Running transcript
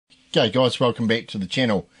G'day guys, welcome back to the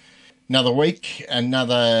channel. Another week,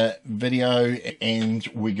 another video, and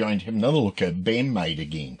we're going to have another look at MAID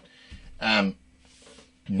again.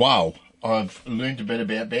 Wow, I've learned a bit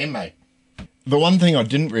about MAID. The one thing I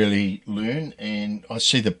didn't really learn, and I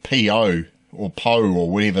see the PO or PO or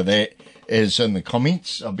whatever that is in the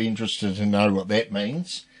comments. I'll be interested to know what that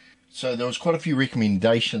means. So there was quite a few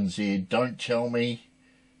recommendations there. Don't tell me,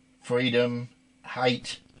 freedom,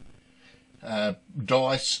 hate,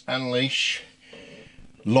 dice, unleash,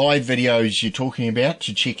 live videos you're talking about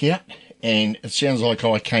to check out. And it sounds like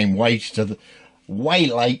I came way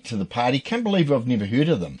late to the party. Can't believe I've never heard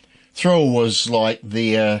of them. Thrill was like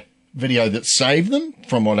the video that saved them,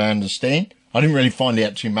 from what I understand. I didn't really find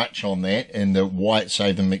out too much on that and why it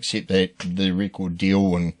saved them, except that the record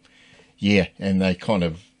deal, and yeah, and they kind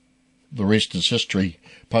of, the rest is history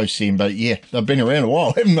post them. But yeah, they've been around a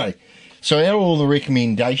while, haven't they? So out of all the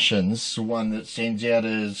recommendations, the one that stands out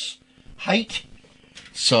is hate.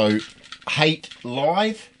 So hate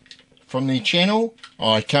live from their channel.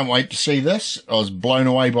 I can't wait to see this. I was blown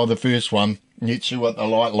away by the first one. Let's see what they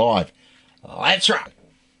like live. Let's run.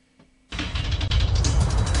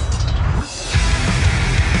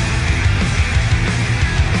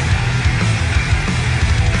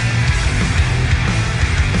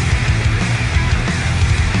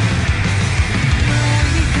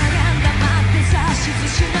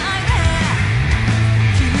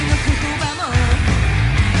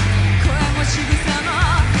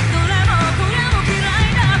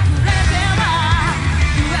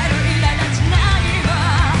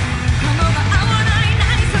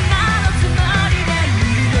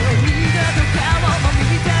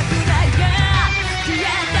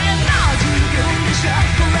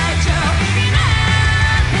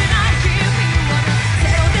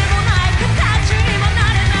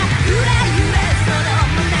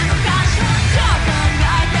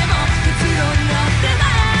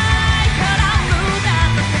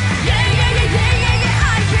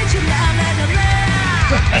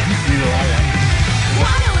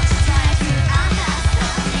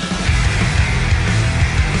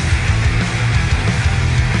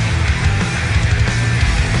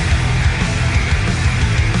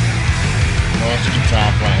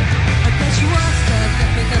 Guitar playing.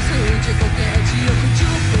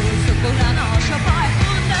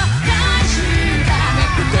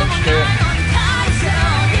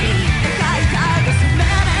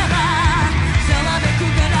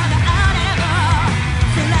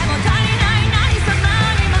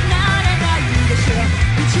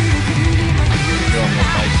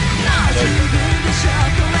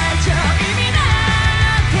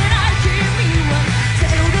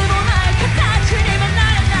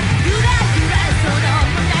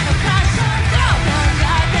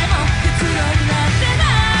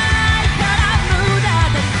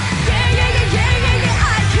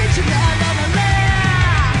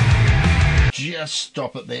 Just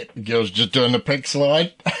stop at that. The girl's just doing the pick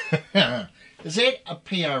slide. Is that a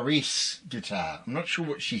PRS guitar? I'm not sure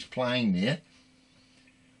what she's playing there.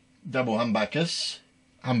 Double humbuckers.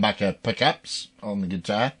 Humbucker pickups on the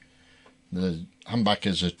guitar. The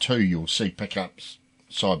humbuckers are two. You'll see pickups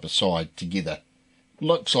side by side together.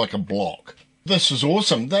 Looks like a block. This is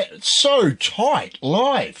awesome. That's so tight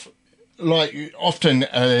live. Like often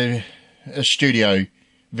a studio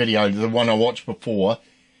video, the one I watched before,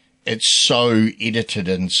 it's so edited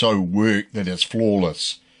and so worked that it's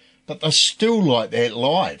flawless. But they're still like that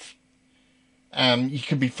live. You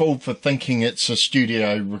could be fooled for thinking it's a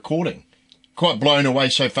studio recording. Quite blown away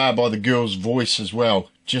so far by the girl's voice as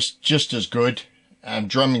well. Just as good.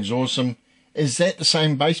 Drumming's awesome. Is that the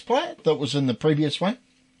same bass player that was in the previous one?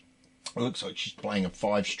 It looks like she's playing a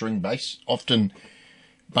 5-string bass. Often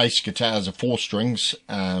bass guitars are 4 strings.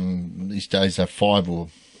 These days they're 5 or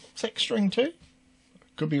 6 string too.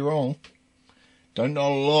 Could be wrong. Don't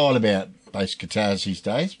know a lot about bass guitars these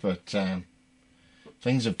days, but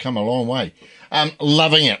things have come a long way.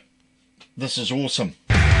 Loving it. This is awesome.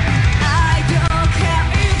 I don't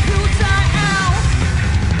care if you die out.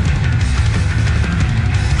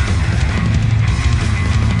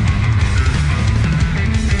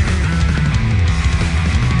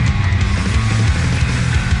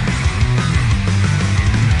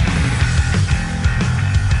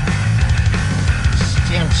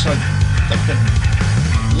 Sounds so thick and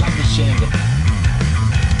love the sound of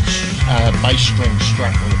bass string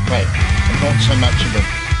struck with a crack, and not so much of a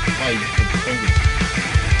play with the fingers.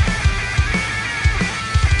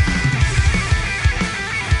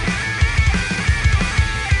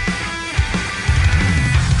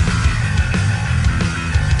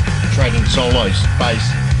 Trading solos, bass,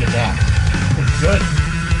 guitar. It's good.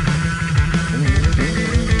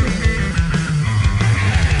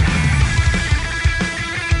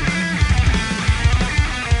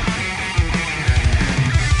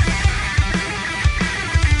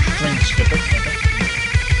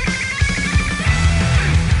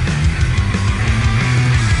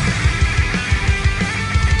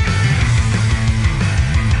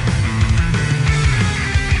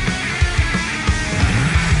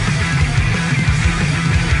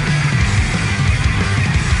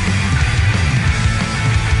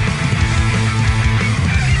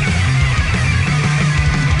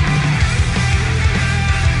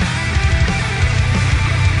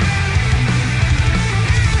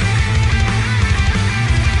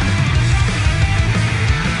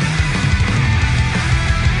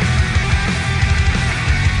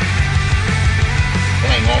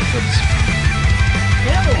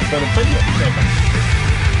 bit of physics happening.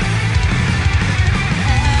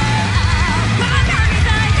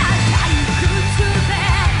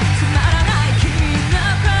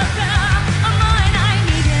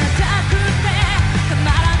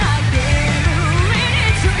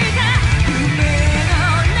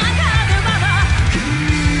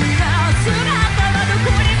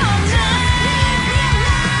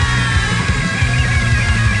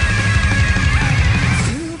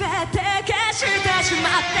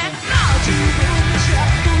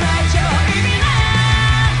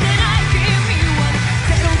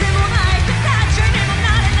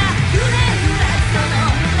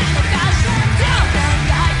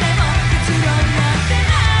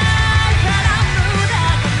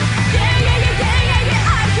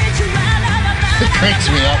 It cracks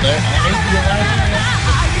me up there.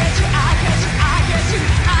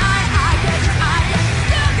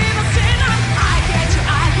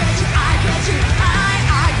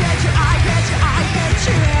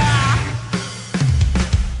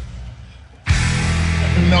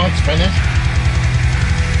 Nice finish.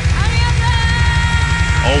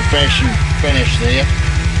 Old-fashioned finish there.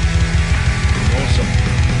 Awesome.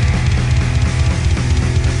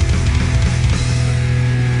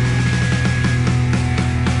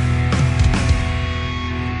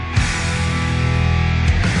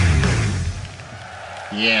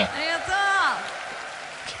 Yeah.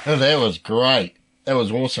 Oh, that was great. That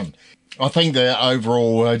was awesome. I think that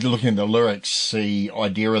overall, looking at the lyrics, the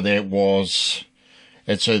idea of that was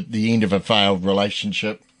it's at the end of a failed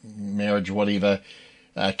relationship, marriage, whatever,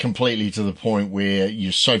 completely to the point where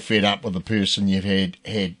you're so fed up with the person you've had.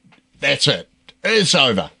 That's it. It's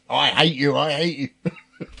over. I hate you. I hate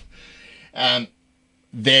you.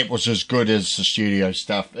 That was as good as the studio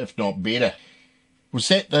stuff, if not better. Was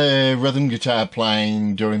that the rhythm guitar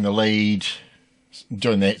playing during the lead,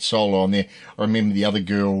 doing that solo on there? I remember the other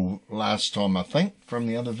girl last time, I think, from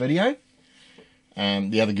the other video.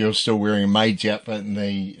 The other girl's still wearing a MAID's outfit, and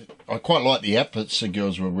I quite like the outfits the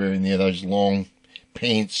girls were wearing there, those long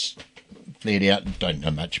pants, flared out. Don't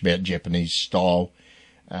know much about Japanese style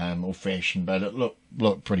or fashion, but it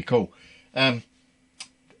looked pretty cool. I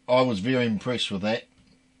was very impressed with that.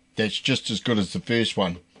 That's just as good as the first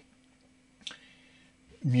one.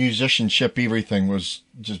 Musicianship, everything was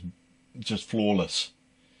just flawless.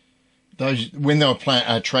 Those when they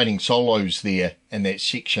were trading solos there in that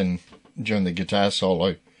section during the guitar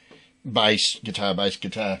solo, bass guitar,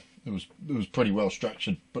 it was pretty well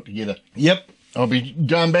structured, put together. Yep, I'll be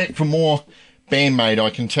going back for more BandMAID,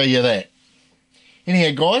 I can tell you that.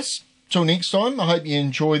 Anyhow, guys, till next time, I hope you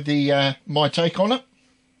enjoyed the my take on it,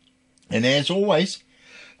 and as always,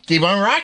 keep on rocking.